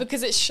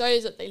 because it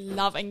shows that they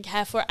love and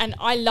care for it. And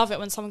I love it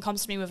when someone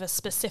comes to me with a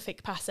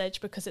specific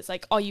passage, because it's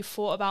like, oh, you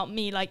thought about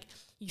me, like,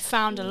 you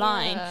found a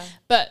line.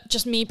 But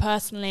just me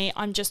personally,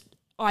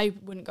 I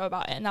wouldn't go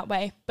about it in that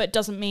way, but it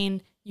doesn't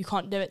mean you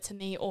can't do it to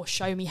me or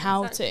show me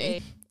how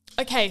to.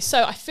 Okay,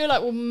 so I feel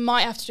like we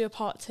might have to do a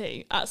part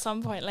 2 at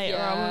some point later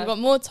on. We've got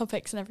more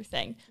topics and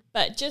everything.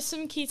 But just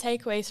some key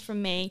takeaways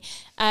from me.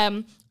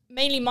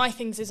 mainly my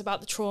things is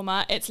about the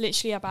trauma. It's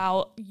literally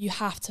about, you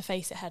have to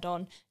face it head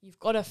on. You've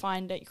got to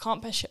find it. You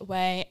can't push it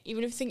away.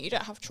 Even if you think you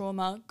don't have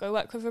trauma, go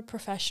work with a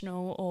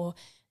professional, or,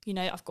 you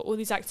know, I've got all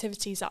these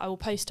activities that I will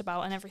post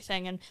about and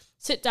everything, and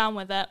sit down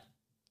with it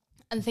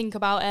and think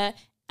about it.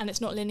 And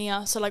it's not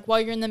linear. So like,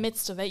 while you're in the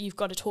midst of it, you've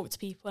got to talk to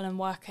people and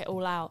work it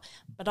all out.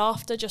 But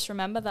after, just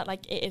remember that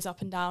like, it is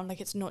up and down.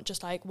 Like, it's not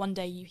just like one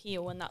day you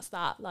heal and that's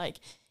that. Like,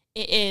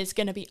 it is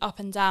going to be up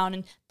and down.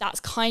 And that's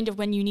kind of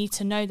when you need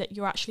to know that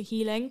you're actually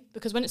healing,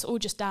 because when it's all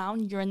just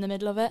down, you're in the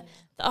middle of it.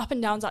 The up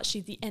and down's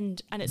actually the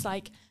end, and it's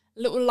like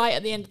a little light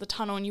at the end of the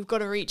tunnel, and you've got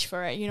to reach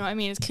for it. You know what I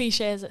mean? As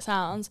cliche as it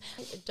sounds.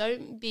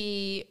 Don't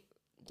be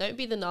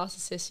the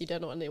narcissist you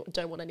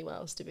don't want anyone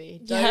else to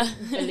be. Don't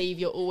believe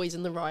you're always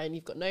in the right and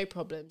you've got no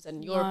problems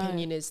and your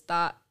opinion is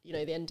that, you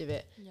know, the end of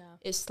it. Yeah.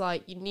 It's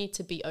like, you need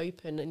to be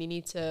open, and you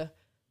need to,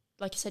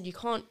 like I said, you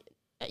can't,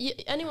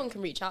 anyone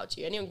can reach out to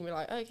you. Anyone can be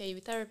like, okay, you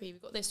have therapy,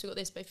 we've got this.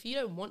 But if you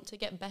don't want to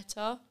get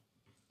better,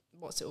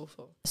 what's it all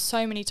for?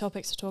 So many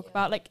topics to talk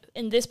about, like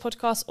in this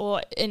podcast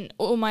or in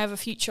all my other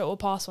future or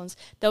past ones,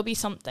 there'll be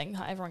something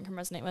that everyone can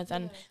resonate with.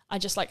 And I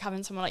just like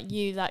having someone like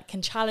you that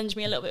can challenge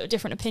me a little bit with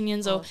different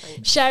opinions or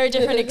share a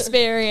different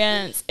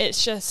experience.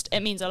 It's just,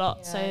 it means a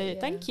lot. So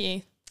thank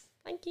you.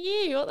 Thank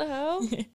you. What the hell?